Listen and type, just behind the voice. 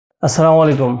আসসালামু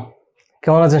আলাইকুম,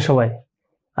 কেমন আছেন সবাই?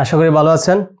 আশা করি ভালো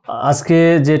আছেন। আজকে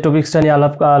যে টপিকসটা নিয়ে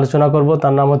আলোচনা করব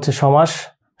তার নাম হচ্ছে সমাস।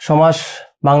 সমাস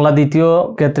বাংলা দ্বিতীয়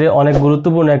ক্ষেত্রে অনেক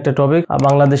গুরুত্বপূর্ণ একটা টপিক।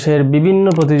 বাংলাদেশের বিভিন্ন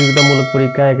প্রতিযোগিতামূলক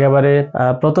পরীক্ষা একেবারে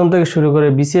প্রথম থেকে শুরু করে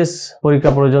বিসিএস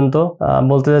পরীক্ষা পর্যন্ত,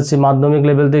 বলতে যাচ্ছি মাধ্যমিক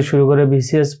লেভেল থেকে শুরু করে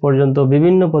বিসিএস পর্যন্ত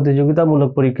বিভিন্ন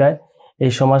প্রতিযোগিতামূলক পরীক্ষায়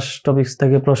এই সমাস টপিকস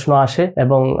থেকে প্রশ্ন আসে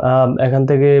এবং এখান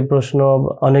থেকে প্রশ্ন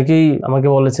অনেকেই আমাকে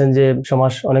বলেছেন যে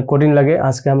সমাস অনেক কঠিন লাগে।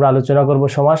 আজকে আমরা আলোচনা করব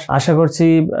সমাস। আশা করছি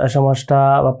সমাসটা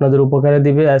আপনাদের উপকারে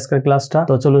দিবে আজকের ক্লাসটা।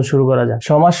 তো চলুন শুরু করা যাক।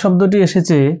 সমাস শব্দটি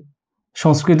এসেছে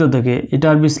সংস্কৃত থেকে।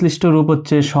 এটার বিশ্লিষ্ট রূপ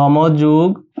হচ্ছে সম যোগ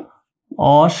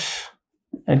অস,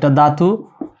 এটা ধাতু,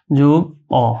 যোগ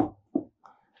অ,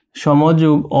 সম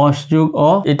যোগ অস যোগ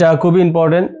অ। এটা খুব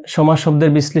ইম্পর্টেন্ট। সমাস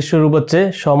শব্দের বিশ্লিষ্ট রূপ হচ্ছে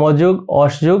সমযোগ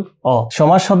অস যোগ অ।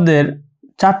 সমাস শব্দের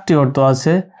 4টি অর্থ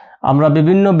আছে। আমরা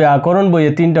বিভিন্ন ব্যাকরণ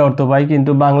বইয়ে 3টা অর্থ পাই,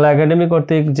 কিন্তু বাংলা একাডেমি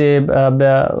কর্তৃক যে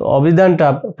অভিধানটা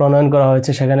প্রণয়ন করা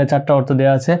হয়েছে সেখানে 4টা অর্থ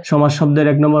দেওয়া আছে। সমাস শব্দের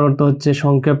 1 নম্বর অর্থ হচ্ছে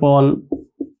সংক্ষেপণ,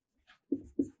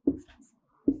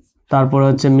 তারপর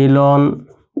হচ্ছে মিলন,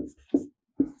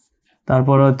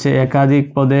 তারপর হচ্ছে একাধিক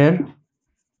পদের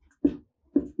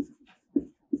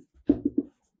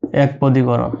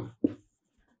একপদীকরণ,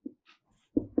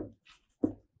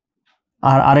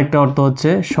 আর আরেকটা অর্থ হচ্ছে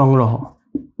সংগ্রহ।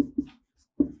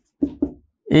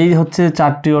 এই হচ্ছে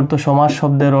 4টি অর্থ সমাস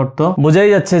শব্দের অর্থ। বোঝাই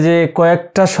যাচ্ছে যে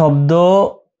কয়েকটা শব্দ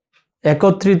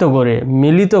একত্রিত করে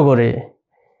মিলিত করে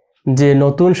যে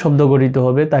নতুন শব্দ গঠিত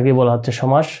হবে তাকে বলা হচ্ছে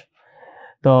সমাস।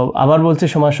 তো আবার বলছি,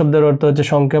 সমাস শব্দের অর্থ হচ্ছে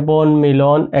সংক্ষেপণ,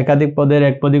 মিলন, একাধিক পদের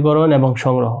একপদীকরণ এবং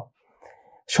সংগ্রহ।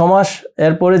 সমাস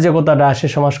এরপরে যে কথাটা আসে,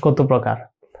 সমাস কত প্রকার?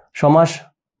 সমাস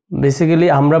বেসিক্যালি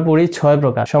আমরা পড়ি 6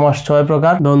 প্রকার। সমাস 6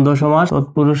 প্রকার: দ্বন্দ্ব সমাস,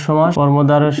 তৎপুরুষ সমাস,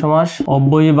 কর্মধারয় সমাস,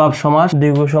 অব্যয়ীভাব সমাস,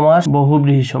 দ্বিগু সমাস,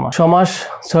 বহুব্রীহি সমাস। সমাস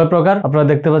 6 প্রকার আপনারা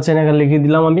দেখতে পাচ্ছেন, এখানে লিখে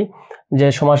দিলাম আমি যে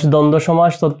সমাস: দ্বন্দ্ব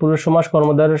সমাস, তৎপুরুষ সমাস,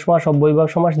 কর্মধারয় সমাস, অব্যয়ীভাব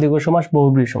সমাস, দ্বিগু সমাস,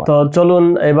 বহুব্রীহি সমাস। তো চলুন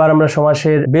এবার আমরা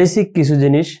সমাসের বেসিক কিছু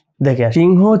জিনিস দেখে আসি।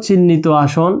 সিংহ চিহ্নিত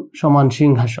আসন সমান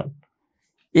সিংহাসন।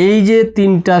 এই যে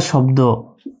 3টা শব্দ,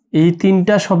 এই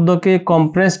 3টা শব্দকে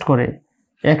কম্প্রেসড করে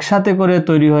একসাথে করে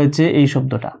তৈরি হয়েছে এই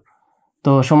শব্দটা।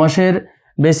 তো সমাসের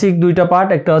বেসিক 2টা পার্ট,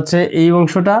 একটা হচ্ছে এই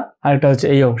অংশটা আর একটা হচ্ছে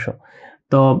এই অংশ।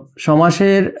 তো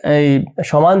সমাসের এই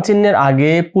সমান চিহ্নের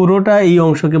আগে পুরোটা এই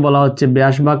অংশকে বলা হচ্ছে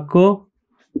ব্যাস বাক্য।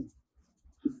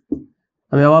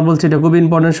 আমি আবার বলছি, এটা খুব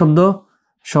ইম্পর্টেন্ট শব্দ।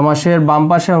 সমাসের বাম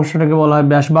পাশের অংশটাকে বলা হয়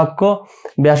ব্যাস বাক্য।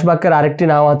 ব্যাস বাক্যের আরেকটি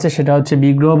নাম আছে, সেটা হচ্ছে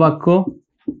বিগ্রহ বাক্য।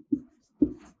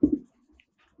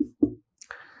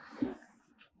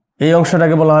 এই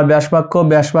অংশটাকে বলা হয় ব্যাস বাক্য।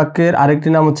 ব্যাস বাক্যের আরেকটি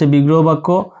নাম হচ্ছে বিগ্রহ বাক্য।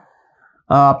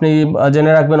 আপনি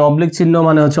জেনে রাখবেন, অবলিক চিহ্ন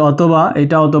মানে হচ্ছে অথবা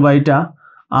এটা অথবা এটা।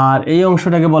 আর এই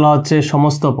অংশটাকে বলা হচ্ছে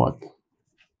সমস্ত পদ।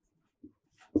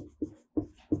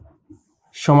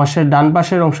 সমাসের ডান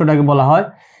পাশের অংশটাকে বলা হয়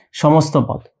সমস্ত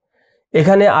পদ।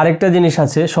 এখানে আরেকটা জিনিস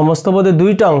আছে, সমস্ত পদে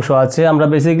 2টা অংশ আছে। আমরা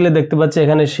বেসিক্যালি দেখতে পাচ্ছি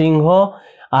এখানে সিংহ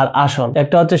আর আসন।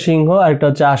 একটা হচ্ছে সিংহ আর একটা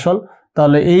হচ্ছে আসন।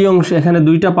 তাহলে এই অংশ, এখানে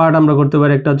 2টা পার্ট আমরা করতে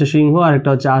পারি, একটা হচ্ছে সিংহ আর একটা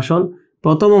হচ্ছে আসন।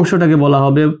 প্রথম অংশটাকে বলা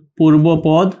হবে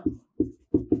পূর্বপদ,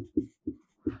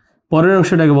 পরের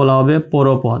অংশটাকে বলা হবে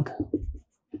পরপদ।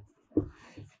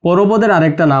 পরপদের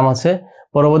আরেকটা নাম আছে,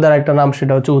 পরপদের আরেকটা নাম,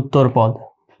 সেটা হচ্ছে উত্তরপদ।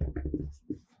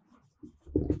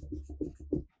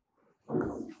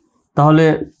 তাহলে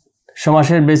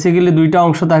সমাসের বেসিক্যালি 2টা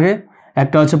অংশ থাকে,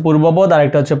 একটা হচ্ছে পূর্বপদ আর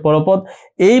একটা হচ্ছে পরপদ।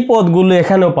 এই পদগুলো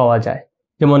এখানেও পাওয়া যায়,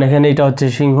 যেমন এখানে এটা হচ্ছে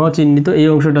সিংহ চিহ্নিত, এই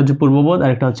অংশটা হচ্ছে পূর্বপদ আর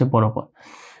একটা হচ্ছে পরপদ।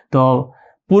 তো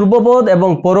পূর্বপদ এবং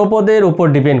পরপদের উপর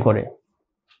ডিপেন্ড করে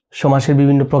সমাসের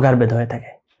বিভিন্ন প্রকারভেদ হয়ে থাকে।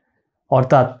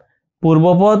 অর্থাৎ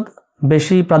পূর্বপদ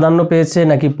বেশি প্রাধান্য পেয়েছে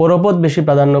নাকি পরপদ বেশি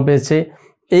প্রাধান্য পেয়েছে,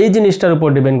 এই জিনিসটার উপর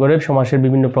ডিপেন্ড করে সমাসের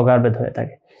বিভিন্ন প্রকারভেদ হয়ে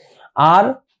থাকে। আর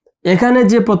এখানে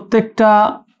যে প্রত্যেকটা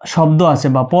শব্দ আছে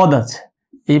বা পদ আছে,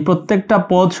 এই প্রত্যেকটা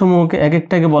পদ সমূহকে এক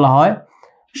একটাকে বলা হয়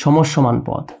সমসমান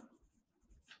পদ।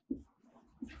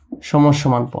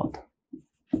 সমসমান পদ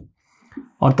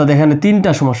অর্থাৎ এখানে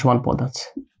 3টা সমসমান পদ আছে।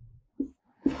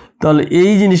 তাহলে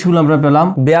এই জিনিসগুলো আমরা পেলাম।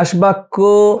 ব্যাস বাক্য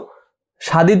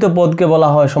সাধিত পদকে বলা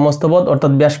হয় সমস্ত পদ,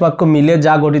 অর্থাৎ ব্যাস বাক্য মিলে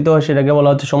যা গঠিত হয় সেটাকে বলা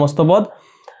হচ্ছে সমস্ত পদ।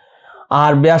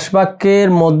 আর ব্যাস বাক্যের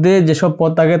মধ্যে যেসব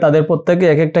পদ থাকে তাদের প্রত্যেকে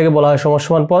এক একটাকে বলা হয়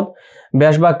সমসমান পদ।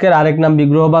 ব্যাস বাক্যের আরেক নাম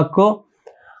বিগ্রহ বাক্য।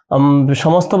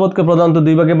 সমস্ত পদকে প্রধানত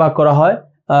 2 ভাগে ভাগ করা হয়,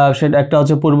 সেটা একটা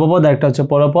হচ্ছে পূর্বপদ আর একটা হচ্ছে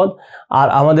পরপদ। আর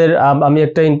আমি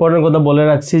একটা ইম্পর্টেন্ট কথা বলে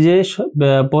রাখছি যে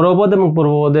পরপদ এবং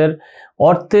পূর্বপদের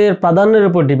অর্থের প্রাধান্যের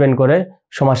উপর ডিপেন্ড করে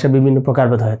সমাসের বিভিন্ন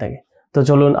প্রকারভেদ হয়ে থাকে। তো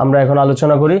চলুন আমরা এখন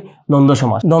আলোচনা করি দ্বন্দ্ব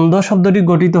সমাস। দ্বন্দ্ব শব্দটি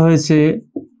গঠিত হয়েছে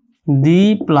দি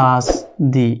প্লাস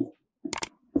দি।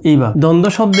 এইবার দ্বন্দ্ব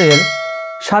শব্দের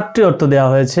 7টি অর্থ দেওয়া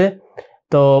হয়েছে।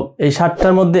 তো এই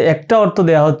 7টার মধ্যে একটা অর্থ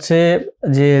দেয়া হচ্ছে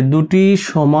যে দুটি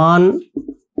সমান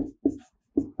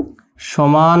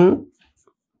সমান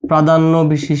প্রাধান্য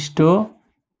বিশিষ্ট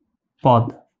পদ।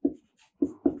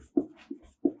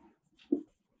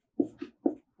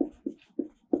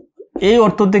 এই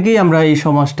অর্থ থেকেই আমরা এই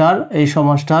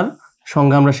সমাসটার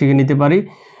সংজ্ঞা আমরা শিখে নিতে পারি।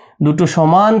 দুটো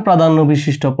সমান প্রাধান্য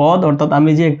বিশিষ্ট পদ, অর্থাৎ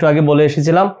আমি যে একটু আগে বলে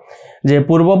এসেছিলাম যে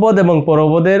পূর্বপদ এবং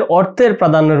পরপদের অর্থের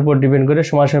প্রাধান্যের উপর ডিপেন্ড করে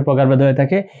সমাসের প্রকারভেদ হয়ে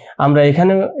থাকে। আমরা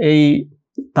এখানে এই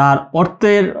তার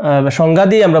অর্থের সংজ্ঞা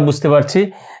দিয়ে আমরা বুঝতে পারছি।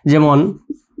 যেমন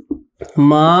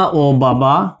মা ও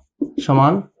বাবা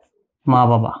সমান মা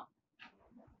বাবা,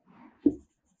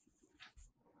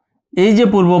 এই যে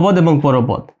পূর্বপদ এবং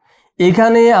পরপদ।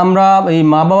 এখানে আমরা এই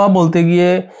মা বাবা বলতে গিয়ে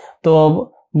তো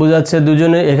বোঝাচ্ছে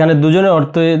দুজনে, এখানে দুজনের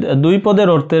অর্থে দুই পদের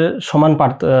অর্থের সমান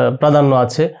প্রাধান্য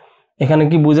আছে। এখানে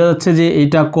কি বোঝা যাচ্ছে যে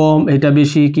এটা কম এটা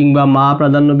বেশি, কিংবা মা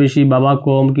প্রাধান্য বেশি বাবা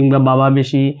কম, কিংবা বাবা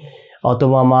বেশি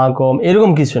অথবা মা কম,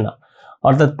 এরকম কিছু না।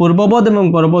 অর্থাৎ পূর্বপদ এবং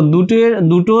পরপদ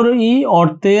দুটোরই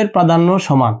অর্থের প্রাধান্য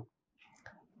সমান।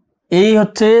 এই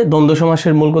হচ্ছে দ্বন্দ্ব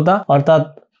সমাসের মূল কথা। অর্থাৎ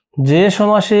যে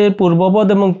সমাসে পূর্বপদ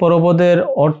এবং পরপদের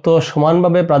অর্থ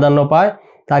সমানভাবে প্রাধান্য পায়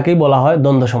তাকেই বলা হয়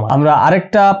দ্বন্দ্ব সমাস। আমরা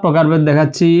আরেকটা প্রকারভেদ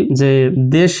দেখাচ্ছি যে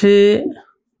দেশে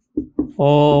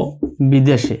ও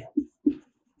বিদেশে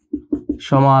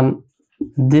সমান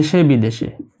দেশে বিদেশে।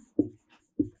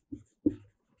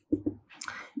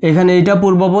 এখানে এটা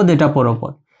পূর্বপদ এটা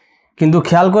পরপদ, কিন্তু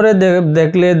খেয়াল করে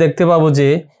দেখলে দেখতে পাবো যে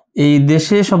এই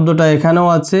দেশে শব্দটা এখানেও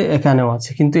আছে এখানেও আছে,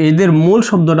 কিন্তু এদের মূল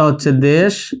শব্দটা হচ্ছে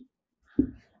দেশ,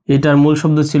 এটার মূল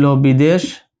শব্দ ছিল বিদেশ।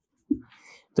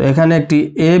 তো এখানে একটি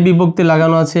এ বিভক্তি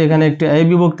লাগানো আছে, এখানে একটি এ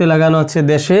বিভক্তি লাগানো আছে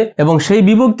দেশে, এবং সেই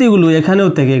বিভক্তিগুলো এখানেও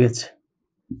থেকে গেছে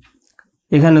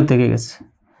এখানেও থেকে গেছে।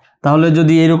 তাহলে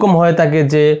যদি এরকম হয়ে থাকে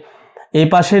যে এই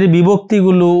পাশের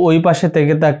বিভক্তিগুলো ওই পাশে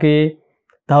থেকে থাকে,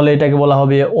 তাহলে এটাকে বলা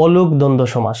হবে অলুক দ্বন্দ্ব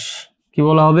সমাস। কি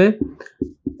বলা হবে?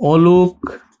 অলুক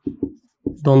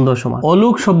দ্বন্দ্ব সমাস।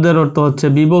 অলুক শব্দের অর্থ হচ্ছে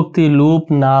বিভক্তি লোপ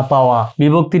না পাওয়া।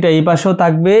 বিভক্তিটা এই পাশেও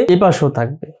থাকবে এই পাশেও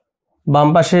থাকবে, বাম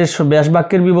পাশে ব্যাস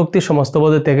বাক্যের বিভক্তি সমস্ত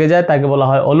পদে থেকে যায়, তাকে বলা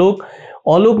হয় অলুক।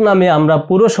 অলুক নামে আমরা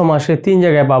পুরো সমাসে 3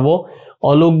 জায়গায় পাবো: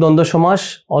 অলুক দ্বন্দ্ব সমাস,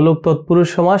 অলুক তৎপুরুষ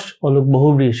সমাস, অলুক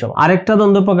বহুব্রীহি সমাস। আরেকটা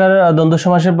দ্বন্দ্ব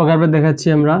সমাসের প্রকারভেদ দেখাচ্ছি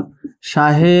আমরা।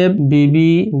 সাহেব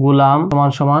বিবি গোলাম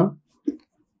সমান সমান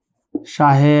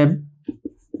সাহেব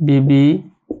বিবি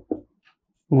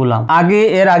গোলাম।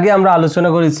 এর আগে আমরা আলোচনা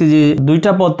করেছি যে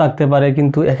 2টা পদ থাকতে পারে,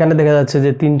 কিন্তু এখানে দেখা যাচ্ছে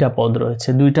যে 3টা পদ রয়েছে।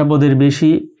 2টা পদের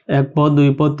বেশি, 1 পদ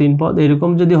 2 পদ 3 পদ, এরকম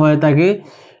যদি হয়ে থাকে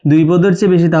 2 পদের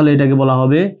চেয়ে বেশি, তাহলে এটাকে বলা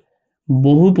হবে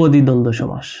বহুপদী দ্বন্দ্ব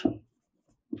সমাস।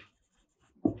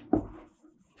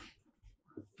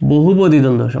 বহুপদী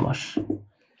দ্বন্দ্ব সমাস।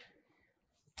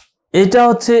 এটা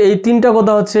হচ্ছে এই 3টা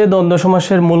কথা হচ্ছে দ্বন্দ্ব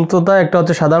সমাসের মূল কথা। একটা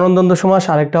হচ্ছে সাধারণ দ্বন্দ্ব সমাস,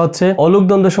 আরেকটা হচ্ছে অলুক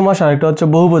দ্বন্দ্ব সমাস, আরেকটা হচ্ছে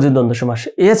বহুপদী দ্বন্দ্ব সমাস।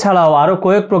 এছাড়াও আরো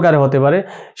কয়েক প্রকারে হতে পারে।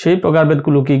 সেই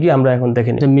প্রকারভেদগুলো কি কি আমরা এখন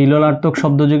দেখে নিই। মিলনার্থক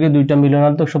শব্দযোগে, 2টা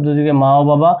মিলনার্থক শব্দযোগে মা ও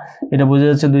বাবা, এটা বোঝা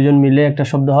যাচ্ছে 2জন মিলে একটা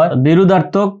শব্দ হয়।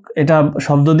 বিরুদ্ধার্থক, এটা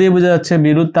শব্দ দিয়ে বোঝা যাচ্ছে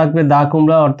বিরোধ থাকবে, দা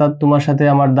কুমড়া, অর্থাৎ তোমার সাথে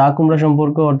আমার দা কুমড়া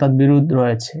সম্পর্ক, অর্থাৎ বিরোধ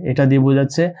রয়েছে, এটা দিয়ে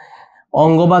বোঝাচ্ছে।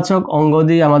 অঙ্গবাচক, অঙ্গ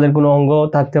দিয়ে আমাদের কোনো অঙ্গ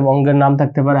থাকতে, অঙ্গের নাম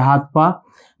থাকতে পারে হাত পা।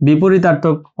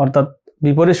 বিপরীতার্থক, অর্থাৎ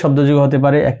বিপরীত শব্দযুগে হতে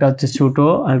পারে, একটা হচ্ছে ছোট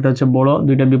আর একটা হচ্ছে বড়,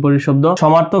 2টা বিপরীত শব্দ।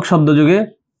 সমার্থক শব্দযুগে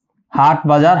হাট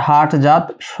বাজার, হাট জাত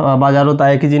বাজারও তা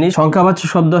একই জিনিস। সংখ্যাবাচক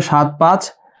শব্দ 7 5,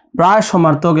 প্রায়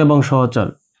সমার্থক এবং সহচর।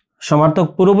 সমার্থক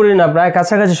পুরোপুরি না, প্রায়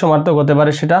কাছাকাছি সমার্থক হতে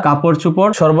পারে, সেটা কাপড়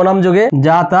চোপড়। সর্বনাম যোগে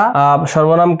যা তা,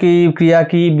 সর্বনাম কি, ক্রিয়া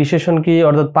কি, বিশেষণ কি,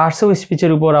 অর্থাৎ পার্টস অফ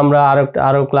স্পিচের উপর আমরা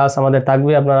আরো ক্লাস আমাদের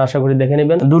থাকবে, আপনারা আশা করি দেখে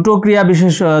নেবেন। দুটো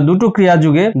ক্রিয়া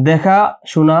যুগে দেখা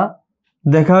শোনা,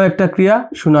 দেখাও একটা ক্রিয়া,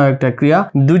 শোনাও একটা ক্রিয়া।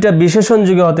 2টা বিশেষণ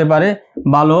যুগে হতে পারে,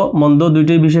 ভালো মন্দ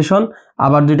 2টাই বিশেষণ।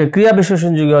 আবার 2টা ক্রিয়া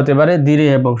বিশেষণ যুগে হতে পারে, ধীরে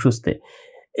এবং সুস্থে।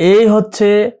 এই হচ্ছে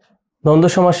দ্বন্দ্ব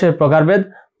সমাসের প্রকারভেদ।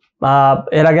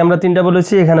 এর আগে আমরা 3টা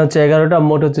বলেছি, এখানে হচ্ছে 11টা,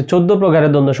 মোট হচ্ছে 14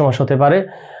 প্রকারের দ্বন্দ্ব সমাস হতে পারে।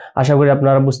 আশা করি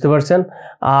আপনারা বুঝতে পারছেন।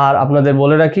 আর আপনাদের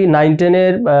বলে রাখি,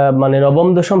 9-10-এর মানে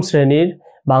 9ম-10ম শ্রেণীর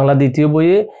বাংলা 2য়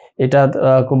বইয়ে এটা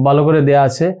খুব ভালো করে দেয়া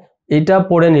আছে। এটা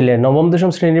পড়ে নিলে,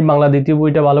 9ম-10ম শ্রেণীর বাংলা 2য়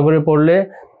বইটা ভালো করে পড়লে,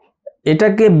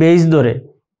 এটাকে বেস ধরে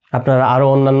আপনারা আরো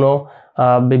অন্যান্য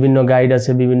বিভিন্ন গাইড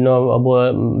আছে, বিভিন্ন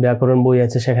ব্যাকরণ বই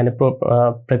আছে, সেখানে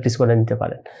প্র্যাকটিস করে নিতে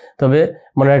পারেন। তবে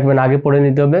মনে রাখবেন, আগে পড়ে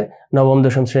নিতে হবে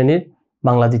 9ম-10ম শ্রেণীর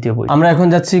বাংলা 2য় বই। আমরা এখন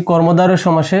যাচ্ছি কর্মধারয়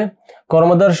সমাসে।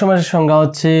 কর্মধারয় সমাসের সংজ্ঞা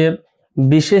হচ্ছে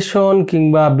বিশেষণ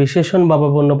কিংবা বিশেষণ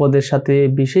ভাবাপন্ন পদের সাথে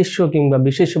বিশেষ্য কিংবা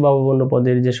বিশেষ্য ভাবাপন্ন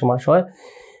পদের যে সমাস হয়,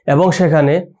 এবং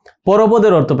সেখানে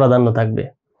পরপদের অর্থ প্রাধান্য থাকবে।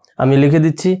 আমি লিখে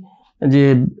দিচ্ছি যে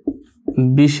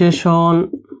বিশেষণ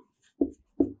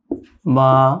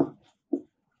বা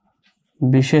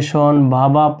বিশেষণ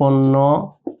ভাবাপন্ন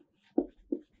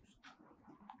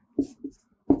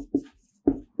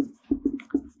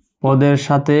পদের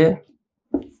সাথে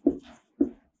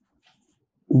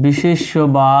বিশেষ্য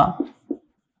বা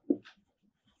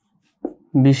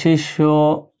বিশেষ্য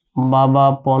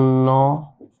ভাবাপন্ন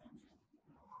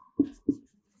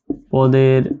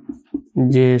পদের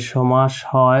যে সমাস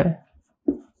হয়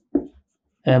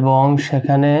এবং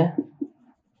সেখানে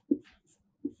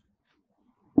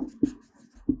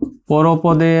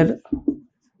পরপদের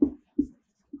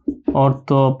অর্থ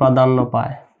প্রাধান্য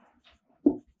পায়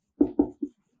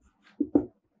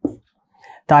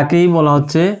তাকেই বলা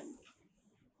হচ্ছে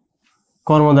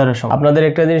কর্মধারয় সমাস। আপনাদের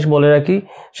একটা জিনিস বলে রাখি,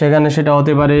 সেখানে সেটা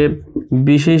হতে পারে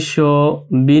বিশেষ্য,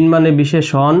 বিন মানে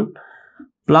বিশেষণ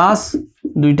প্লাস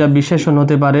দুইটা বিশেষণ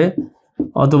হতে পারে,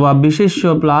 অথবা বিশেষ্য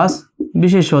প্লাস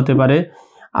বিশেষ্য হতে পারে,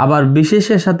 আবার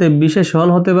বিশেষের সাথে বিশেষণ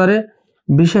হতে পারে,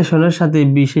 বিশেষণের সাথে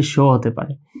বিশেষ্য হতে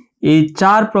পারে। এই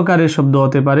 4 প্রকারের শব্দ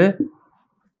হতে পারে।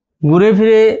 ঘুরে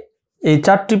ফিরে এই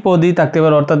 4টি পদই থাকতে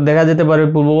পারে, অর্থাৎ দেখা যেতে পারে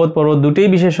পূর্বপদ পরপদ দুটোই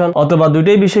বিশেষণ, অথবা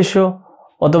দুটোই বিশেষ্য,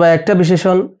 অথবা একটা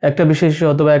বিশেষণ একটা বিশেষ্য,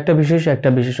 অথবা একটা বিশেষ্য একটা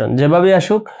বিশেষণ। যেভাবে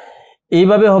আসুক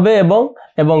এইভাবে হবে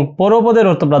এবং পরপদের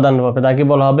অর্থ প্রাধান্য পাবে, তাকে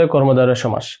বলা হবে কর্মধারয়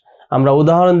সমাস। আমরা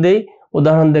উদাহরণ দেই,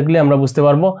 উদাহরণ দেখলে আমরা বুঝতে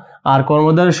পারবো। আর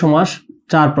কর্মধারয় সমাস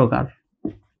 4 প্রকার।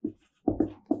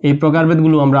 এই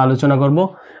প্রকারভেদগুলো আমরা আলোচনা করব।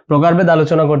 প্রকারভেদ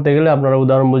আলোচনা করতে গেলে আপনারা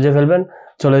উদাহরণ বুঝে ফেলবেন।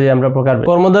 চলে যাই আমরা প্রকারভেদ।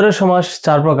 কর্মধারয় সমাস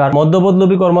 4 প্রকার: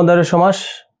 মধ্যপদলোপী কর্মধারয় সমাস,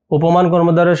 উপমান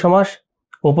কর্মধারয় সমাস,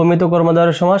 উপমিত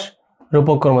কর্মধারয় সমাস,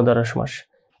 রূপক কর্মধারয় সমাস।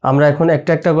 আমরা এখন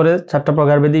একটা একটা করে 4টা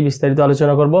প্রকারভেদই বিস্তারিত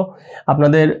আলোচনা করব।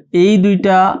 আপনাদের এই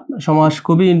 2টা সমাস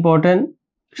খুবই ইম্পর্টেন্ট,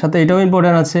 সাথে এটাও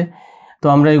ইম্পর্টেন্ট আছে। তো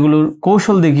আমরা এগুলোর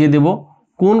কৌশল দেখিয়ে দেব,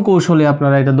 কোন কৌশলে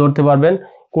আপনারা এটা ধরতে পারবেন,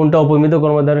 কোনটা উপমিত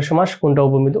কর্মধারয় সমাস, কোনটা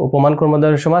উপমান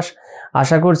কর্মধারয় সমাস।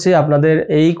 আশা করছি আপনাদের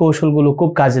এই কৌশলগুলো খুব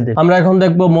কাজে দেবে। আমরা এখন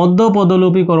দেখব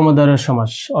মধ্যপদলোপী কর্মধারয়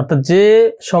সমাস, অর্থাৎ যে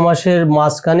সমাসের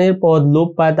মাঝখানের পদ লোপ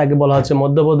পায় তাকে বলা হচ্ছে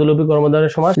মধ্যপদলোপী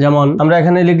কর্মধারয় সমাস। যেমন আমরা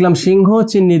এখানে লিখলাম সিংহ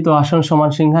চিহ্নিত আসন সমান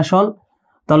সিংহাসন।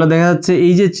 তাহলে দেখা যাচ্ছে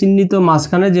এই যে চিহ্নিত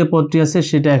মাঝখানে যে পদটি আছে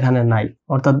সেটা এখানে নাই,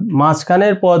 অর্থাৎ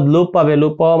মাঝখানের পদ লোপ পাবে।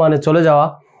 লোপ পাওয়া মানে চলে যাওয়া।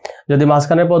 যদি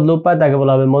মাঝখানের পদ লোপ পায় তাকে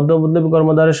বলা হবে মধ্যপদলোপী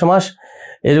কর্মধারয় সমাস।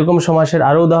 এরকম সমাসের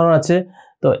আরো উদাহরণ আছে।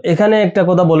 তো এখানে একটা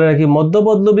কথা বলে রাখি,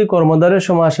 মধ্যপদলোপী কর্মধারয়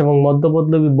সমাস এবং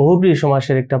মধ্যপদলোপী বহুব্রীহি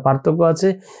সমাসের একটা পার্থক্য আছে,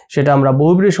 সেটা আমরা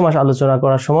বহুব্রীহি সমাস আলোচনা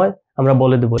করার সময় আমরা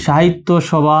বলে দেব। সাহিত্য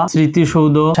সভা,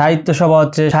 স্মৃতিসৌধ। সাহিত্য সভা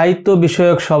হচ্ছে সাহিত্য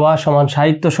বিষয়ক সভা সমান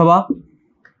সাহিত্য সভা।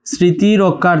 স্মৃতি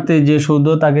রক্ষার্থে যে সৌধ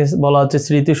তাকে বলা হচ্ছে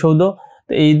স্মৃতিসৌধ।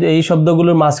 এই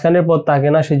শব্দগুলোর মাঝখানের পদ থাকে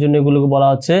না, সেই জন্য এগুলোকে বলা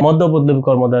হচ্ছে মধ্যপদলোপী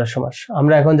কর্মধারয় সমাস।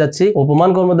 আমরা এখন যাচ্ছি উপমান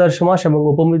কর্মধারয় সমাস এবং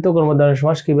উপমিত কর্মধারয়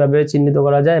সমাস কিভাবে চিহ্নিত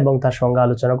করা যায় এবং তার সংজ্ঞা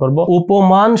আলোচনা করব।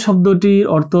 উপমান শব্দটির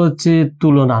অর্থ হচ্ছে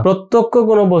তুলনা। প্রত্যক্ষ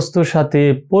কোনো বস্তুর সাথে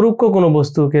পরোক্ষ কোনো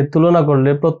বস্তুকে তুলনা করলে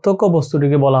প্রত্যক্ষ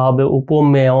বস্তুটিকে বলা হবে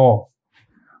উপমেয়।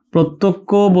 প্রত্যক্ষ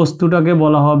বস্তুটাকে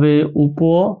বলা হবে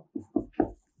উপমেয়।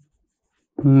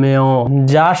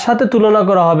 যার সাথে তুলনা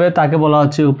করা হবে তাকে বলা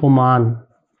হচ্ছে উপমান।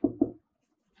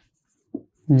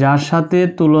 যার সাথে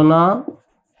তুলনা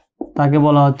তাকে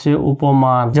বলা হচ্ছে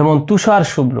উপমান। যেমন তুষার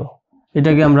শুভ্র,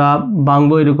 এটাকে আমরা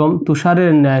বাংবো এরকম,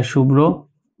 তুষারের ন্যায় শুভ্র।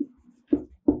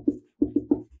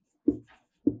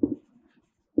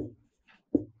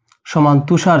 সমান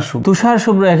তুষার শুভ্র। তুষার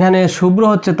শুভ্র, এখানে শুভ্র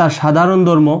হচ্ছে তার সাধারণ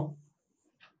ধর্ম,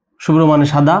 শুভ্র মানে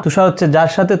সাদা। তুষার হচ্ছে যার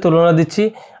সাথে তুলনা দিচ্ছি,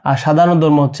 আর সাধারণ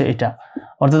ধর্ম হচ্ছে এটা।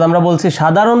 অর্থাৎ আমরা বলছি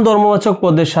সাধারণ ধর্মবাচক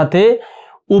পদের সাথে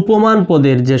উপমান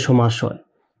পদের যে সমাস হয়,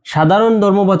 সাধারণ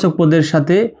ধর্মবাচক পদের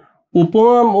সাথে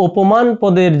উপমান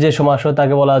পদের যে সমাস হয়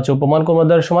তাকে বলা হচ্ছে উপমান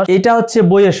কর্মধারয় সমাস। এটা হচ্ছে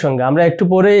বইয়ের সঙ্গে, আমরা একটু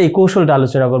পরে এই কৌশলটা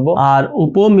আলোচনা করব। আর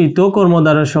উপমিত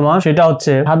কর্মধারয় সমাস, সেটা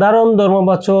হচ্ছে সাধারণ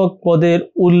ধর্মবাচক পদের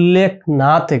উল্লেখ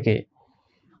না থেকে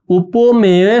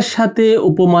উপমেয়ের সাথে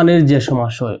উপমানের যে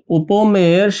সমাস হয়,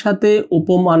 উপমেয়ের সাথে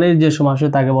উপমানের যে সমাস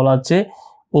হয় তাকে বলা হচ্ছে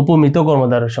উপমিত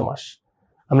কর্মধারয় সমাস।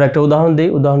 আমরা একটা উদাহরণ দিই,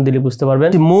 উদাহরণ দিলে বুঝতে পারবেন।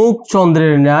 মুখ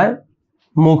চন্দ্রের ন্যায়,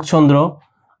 মুখচন্দ্র,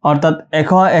 অর্থাৎ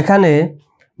এখানে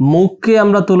মুখকে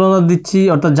আমরা তুলনা দিচ্ছি,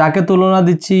 অর্থাৎ যাকে তুলনা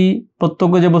দিচ্ছি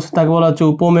প্রত্যক্ষ যে বস্তু তাকে বলা হচ্ছে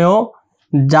উপমেয়।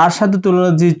 যার সাথে তুলনা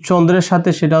দিচ্ছি চন্দ্রের সাথে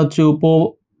সেটা হচ্ছে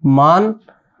উপমান।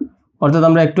 অর্থাৎ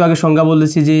আমরা একটু আগে সংজ্ঞা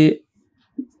বলেছি যে,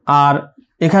 আর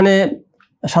এখানে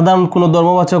সাধারণ কোনো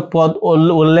ধর্মবাচক পদ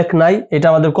উল্লেখ নাই, এটা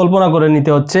আমাদের কল্পনা করে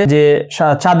নিতে হচ্ছে যে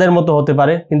চাঁদের মতো হতে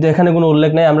পারে, কিন্তু এখানে কোনো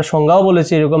উল্লেখ নাই। আমরা সংজ্ঞাও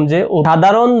বলেছি এরকম যে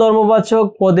সাধারণ ধর্মবাচক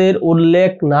পদের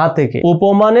উল্লেখ না থেকে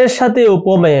উপমানের সাথে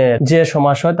উপমেয়ের যে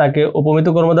সমাস হয় তাকে উপমিত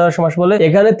কর্মধারয় সমাস বলে।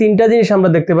 এখানে 3টা জিনিস আমরা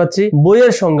দেখতে পাচ্ছি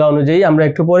বইয়ের সংজ্ঞা অনুযায়ী। আমরা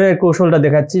একটু পরে কৌশলটা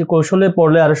দেখাচ্ছি, কৌশলে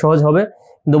পড়লে আরো সহজ হবে,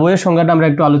 কিন্তু বইয়ের সংজ্ঞাটা আমরা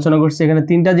একটু আলোচনা করছি। এখানে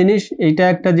 3টা জিনিস, এইটা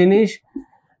একটা জিনিস,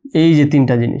 এই যে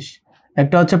 3টা জিনিস,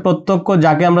 একটা হচ্ছে প্রত্যক্ষ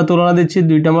যাকে আমরা তুলনা দিচ্ছি,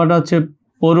 2 নম্বরটা হচ্ছে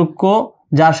পরোক্ষ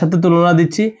যার সাথে তুলনা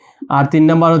দিচ্ছি, আর 3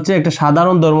 নম্বর হচ্ছে একটা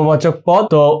সাধারণ ধর্মবাচক পদ।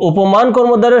 তো উপমান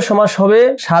কর্মধারয় সমাস হবে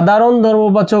সাধারণ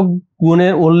ধর্মবাচক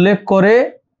গুণের উল্লেখ করে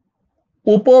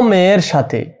উপমেয়ের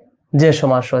সাথে যে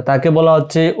সমাস হয় তাকে বলা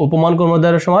হচ্ছে উপমান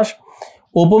কর্মধারয় সমাস।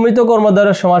 উপমিত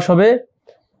কর্মধারয় সমাস হবে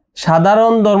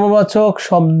সাধারণ ধর্মবাচক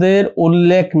শব্দের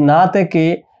উল্লেখ না থেকে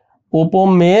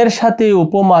উপমেয়ের সাথে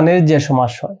উপমানের যে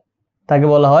সমাস হয় তাকে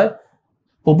বলা হয়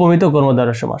উপমিত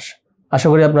কর্মধারয় সমাস। আশা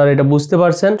করি আপনারা এটা বুঝতে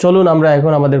পারছেন। চলুন আমরা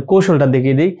এখন আমাদের কৌশলটা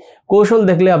দেখিয়ে দিই। কৌশল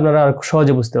দেখলে আপনারা আর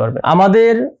সহজে বুঝতে পারবেন।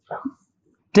 আমাদের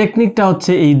টেকনিকটা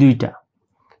হচ্ছে এই দুইটা।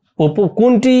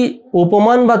 কোনটি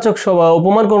উপমানবাচক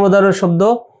উপমান কর্মধারয় শব্দ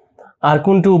আর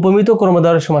কোনটি উপমিত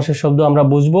কর্মধারয় সমাসের শব্দ আমরা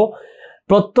বুঝবো।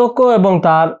 প্রত্যক্ষ এবং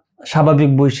তার স্বাভাবিক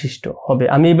বৈশিষ্ট্য হবে।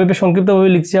 আমি এইভাবে সংক্ষিপ্তভাবে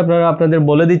লিখছি, আপনাদের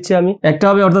বলে দিচ্ছি আমি। একটা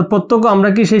হবে অর্থাৎ প্রত্যক্ষ, আমরা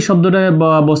কি সেই শব্দটাকে বা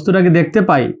বস্তুটাকে দেখতে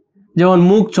পাই, যেমন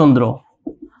মুখ চন্দ্র।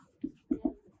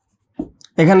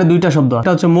 এখানে দুইটা শব্দ,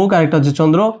 একটা হচ্ছে মুখ আর একটা হচ্ছে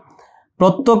চন্দ্র।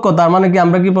 প্রত্যক্ষ তার মানে কি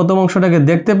আমরা কি প্রথম অংশটাকে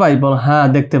দেখতে পাই? হ্যাঁ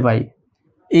দেখতে পাই।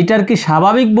 এটার কি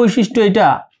স্বাভাবিক বৈশিষ্ট্য? এটা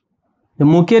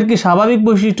মুখের কি স্বাভাবিক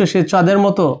বৈশিষ্ট্য সে চাঁদের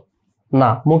মতো? না,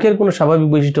 মুখের কোনো স্বাভাবিক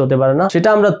বৈশিষ্ট্য হতে পারে না। সেটা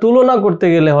আমরা তুলনা করতে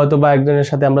গেলে হয়তো বা একজনের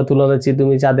সাথে আমরা তুলনা দিচ্ছি,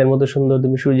 তুমি চাঁদের মতো সুন্দর,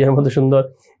 তুমি সূর্যের মতো সুন্দর,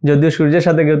 যদিও সূর্যের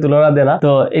সাথে কেউ তুলনা দেয় না।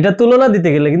 তো এটা তুলনা দিতে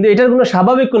গেলে কিন্তু এটার কোনো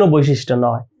স্বাভাবিক কোনো বৈশিষ্ট্য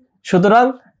নয়। সুতরাং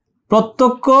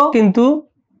প্রত্যক্ষ কিন্তু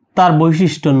তার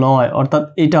বৈশিষ্ট্য নয়, অর্থাৎ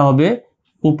এটা হবে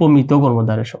উপমিত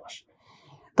কর্মধারয় সমাস।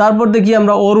 তারপর দেখি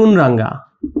আমরা অরুণ রাঙ্গা।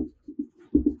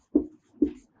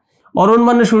 অরুণ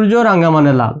মানে সূর্য, রাঙ্গা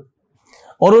মানে লাল।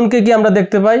 অরুণকে কি আমরা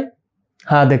দেখতে পাই?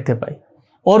 হ্যাঁ দেখতে পাই।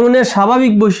 অরুণের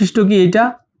স্বাভাবিক বৈশিষ্ট্য কি? এটা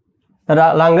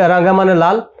রাঙ্গা মানে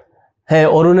লাল। হ্যাঁ,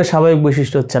 অরুণের স্বাভাবিক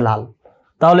বৈশিষ্ট্য হচ্ছে লাল।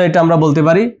 তাহলে এটা আমরা বলতে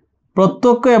পারি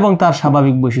প্রত্যক্ষ এবং তার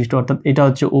স্বাভাবিক বৈশিষ্ট্য, অর্থাৎ এটা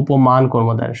হচ্ছে উপমান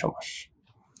কর্মধারয় সমাস।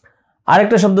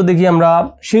 আরেকটা শব্দ দেখি আমরা,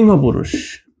 সিংহ পুরুষ।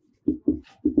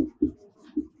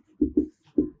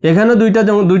 এখানে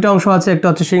দুইটা অংশ আছে, একটা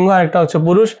হচ্ছে সিংহ আর একটা হচ্ছে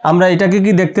পুরুষ। আমরা এটাকে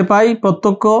কি দেখতে পাই?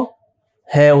 প্রত্যক্ষ।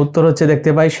 হ্যাঁ, উত্তর হচ্ছে দেখতে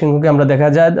পাই। সিংহকে আমরা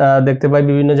দেখতে পাই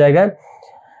বিভিন্ন জায়গায়।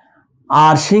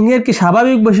 আর সিংহের কি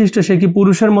স্বাভাবিক বৈশিষ্ট্য? সে কি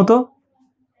পুরুষের মতো?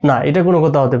 না, এটা কোনো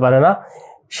কথা হতে পারে না।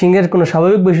 সিংহের কোনো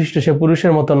স্বাভাবিক বৈশিষ্ট্য সে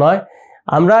পুরুষের মতো নয়।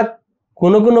 আমরা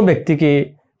কোনো ব্যক্তিকে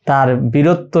তার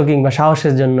বীরত্ব কিংবা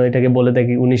সাহসের জন্য এটাকে বলে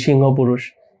থাকি উনি সিংহ পুরুষ।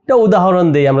 এটা উদাহরণ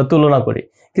দেই, আমরা তুলনা করি,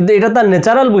 কিন্তু এটা তার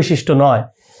ন্যাচারাল বৈশিষ্ট্য নয়।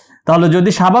 তাহলে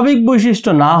যদি স্বাভাবিক বৈশিষ্ট্য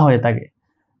না হয়ে থাকে,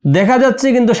 দেখা যাচ্ছে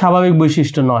কিন্তু স্বাভাবিক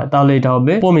বৈশিষ্ট্য নয়, তাহলে এটা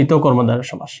হবে উপমিত কর্মধারয়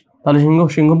সমাস। তাহলে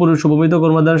সিংহ পুরুষ উপমিত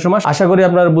কর্মধারয় সমাস। আশা করি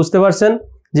আপনারা বুঝতে পারছেন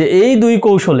যে এই দুই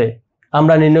কৌশলে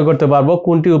আমরা নির্ণয় করতে পারবো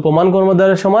কোনটি উপমান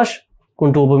কর্মধারয় সমাস,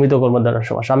 কোনটি উপমিত কর্মধারয়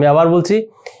সমাস। আমি আবার বলছি,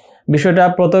 বিষয়টা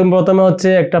প্রথমে হচ্ছে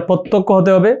একটা প্রত্যক্ষ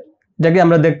হতে হবে, যাকে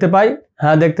আমরা দেখতে পাই।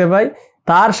 হ্যাঁ দেখতে পাই।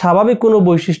 তার স্বাভাবিক কোনো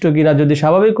বৈশিষ্ট্য কিনা, যদি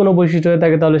স্বাভাবিক কোনো বৈশিষ্ট্য হয়ে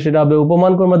থাকে তাহলে সেটা হবে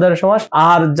উপমান কর্মধারয় সমাস।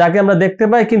 আর যাকে আমরা দেখতে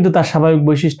পাই কিন্তু তার স্বাভাবিক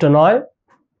বৈশিষ্ট্য নয়,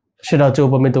 সেটা হচ্ছে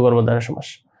উপমিত কর্মধারয় সমাস।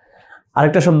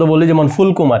 আরেকটা শব্দ বলি, যেমন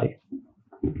ফুলকুমারী।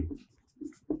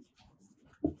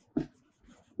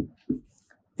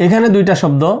 এখানে দুইটা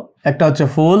শব্দ, একটা হচ্ছে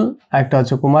ফুল, একটা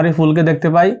হচ্ছে কুমারী। ফুলকে দেখতে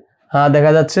পাই, হ্যাঁ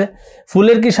দেখা যাচ্ছে।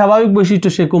 ফুলের কি স্বাভাবিক বৈশিষ্ট্য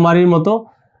সে কুমারীর মতো?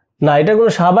 না, এটা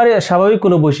কোনো স্বাভাবিক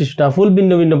কোনো বৈশিষ্ট্য না। ফুল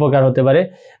ভিন্ন ভিন্ন প্রকার হতে পারে।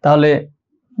 তাহলে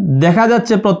দেখা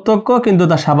যাচ্ছে প্রত্যক্ষ কিন্তু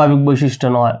তার স্বাভাবিক বৈশিষ্ট্য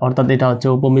নয়, অর্থাৎ এটা হচ্ছে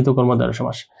উপমিত কর্মধারয়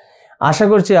সমাস। আশা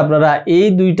করছি আপনারা এই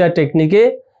দুইটা টেকনিকে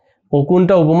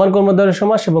কোনটা উপমান কর্মধারয়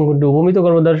সমাস এবং কোনটা উপমিত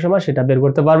কর্মধারয় সমাস সেটা বের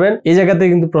করতে পারবেন। এই জায়গাতে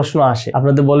কিন্তু প্রশ্ন আসে,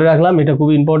 আপনাদের বলে রাখলাম, এটা খুব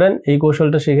ইম্পর্টেন্ট। এই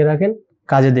কৌশলটা শিখে রাখেন,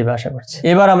 কাজে দেবে আশা করছি।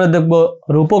 এবার আমরা দেখব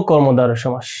রূপক কর্মধারয়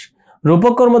সমাস।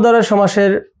 রূপক কর্মধারয়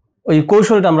সমাসের ওই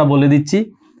কৌশলটা আমরা বলে দিচ্ছি।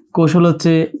 কৌশল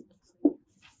হচ্ছে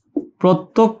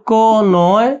প্রত্যক্ষ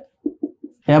নয়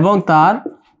এবং তার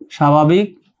স্বাভাবিক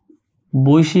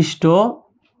বৈশিষ্ট্য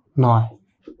নয়।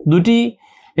 দুটি,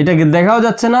 এটাকে দেখাও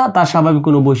যাচ্ছে না, তার স্বাভাবিক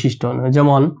কোনো বৈশিষ্ট্য নয়।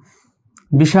 যেমন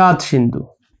বিষাদ সিন্ধু।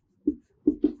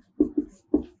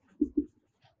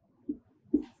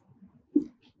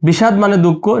 বিষাদ মানে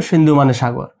দুঃখ, সিন্ধু মানে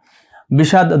সাগর।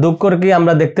 বিষাদ, দুঃখকে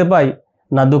আমরা দেখতে পাই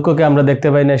না, দুঃখকে আমরা দেখতে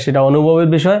পাই না, সেটা অনুভবের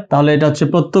বিষয়। তাহলে এটা হচ্ছে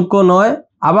প্রত্যক্ষ নয়।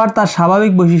 আবার তার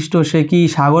স্বাভাবিক বৈশিষ্ট্য সে কি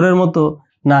সাগরের মতো?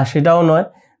 না, সেটাও নয়,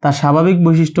 তার স্বাভাবিক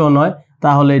বৈশিষ্ট্যও নয়।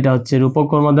 তাহলে এটা হচ্ছে রূপক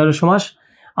কর্মধারয় সমাস।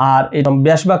 আর এটা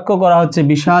ব্যাস বাক্য করা হচ্ছে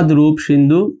বিষাদ রূপ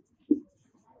সিন্ধু।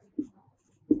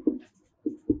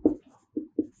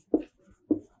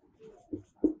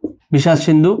 বিষাদ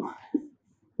সিন্ধু।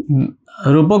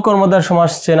 রূপক কর্মধারয়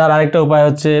সমাস চেনার আরেকটা উপায়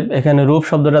হচ্ছে, এখানে রূপ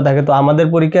শব্দটা থাকে, তো আমাদের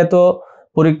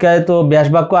পরীক্ষায় তো ব্যাস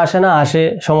বাক্য আসে না, আসে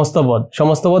সমস্ত পদ।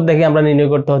 সমস্ত পদ দেখে আমরা নির্ণয়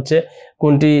করতে হচ্ছে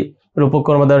কোনটি রূপক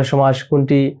কর্মধারয় সমাস,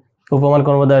 কোনটি উপমান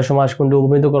কর্মধারয় সমাস, কোনটি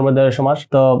উপমিত কর্মধারয় সমাস।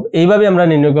 তো এইভাবে আমরা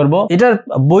নির্ণয় করব। এটার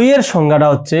বইয়ের সংজ্ঞাটা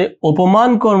হচ্ছে উপমান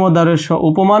কর্মধারয়,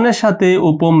 উপমানের সাথে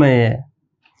উপমেয়,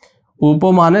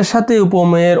 উপমানের সাথে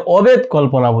উপমেয়ের অভেদ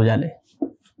কল্পনা বোঝালে,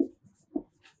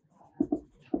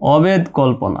 অভেদ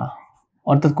কল্পনা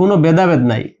অর্থাৎ কোনো ভেদাভেদ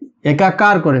নাই,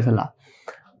 একাকার করে ফেলা।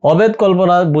 অভেদ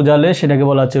কল্পনা বোঝালে সেটাকে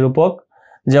বলা হচ্ছে রূপক।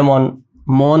 যেমন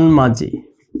মন মাঝি,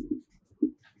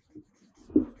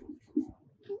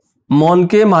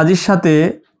 মনকে মাঝির সাথে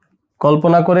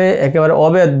কল্পনা করে একেবারে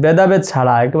অভেদ ভেদাভেদ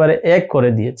ছাড়া একেবারে এক করে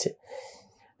দিয়েছে।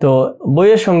 তো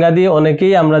বইয়ের সংজ্ঞা দিয়ে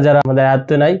অনেকেই আমরা যারা আমাদের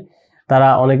আয়ত্তে নাই তারা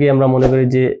অনেকেই আমরা মনে করি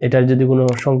যে এটার যদি কোনো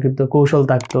সংক্ষিপ্ত কৌশল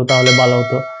থাকতো তাহলে ভালো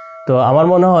হতো। তো আমার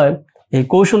মনে হয় এই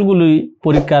কৌশলগুলোই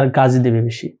পরীক্ষার কাজ দেবে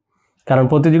বেশি, কারণ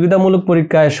প্রতিযোগিতামূলক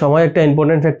পরীক্ষায় সময় একটা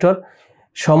ইম্পর্টেন্ট ফ্যাক্টর।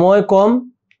 সময় কম,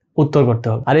 উত্তর করতে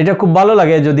হবে। আর এটা খুব ভালো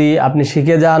লাগে যদি আপনি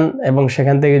শিখে যান এবং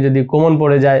সেখান থেকে যদি কমন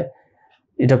পড়ে যায়,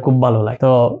 এটা খুব ভালো লাগে।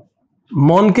 তো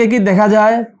মনকে কি দেখা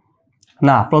যায়?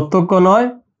 না, প্রত্যক্ষ নয়।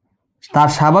 তার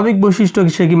স্বাভাবিক বৈশিষ্ট্য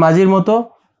সে কি মাঝির মতো?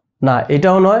 না,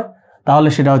 এটাও নয়। তাহলে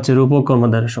সেটা হচ্ছে রূপক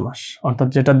কর্মধারয় সমাস, অর্থাৎ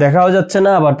যেটা দেখাও যাচ্ছে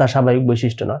না আবার তার স্বাভাবিক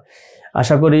বৈশিষ্ট্য নয়।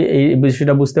 আশা করি এই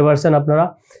বিষয়টা বুঝতে পারছেন আপনারা।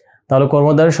 তাহলে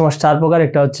কর্মধারয় সমাস 4 প্রকার।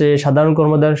 একটা হচ্ছে সাধারণ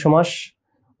কর্মধারয় সমাস,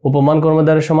 উপমান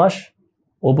কর্মধারয় সমাস,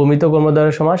 উপমিত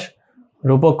কর্মধারয় সমাস,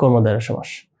 রূপক কর্মধারয় সমাস।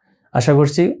 আশা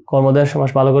করছি কর্মধারয় সমাস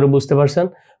ভালো করে বুঝতে পারছেন।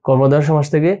 কর্মধারয় সমাস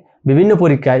থেকে বিভিন্ন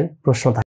পরীক্ষায় প্রশ্ন থাকে।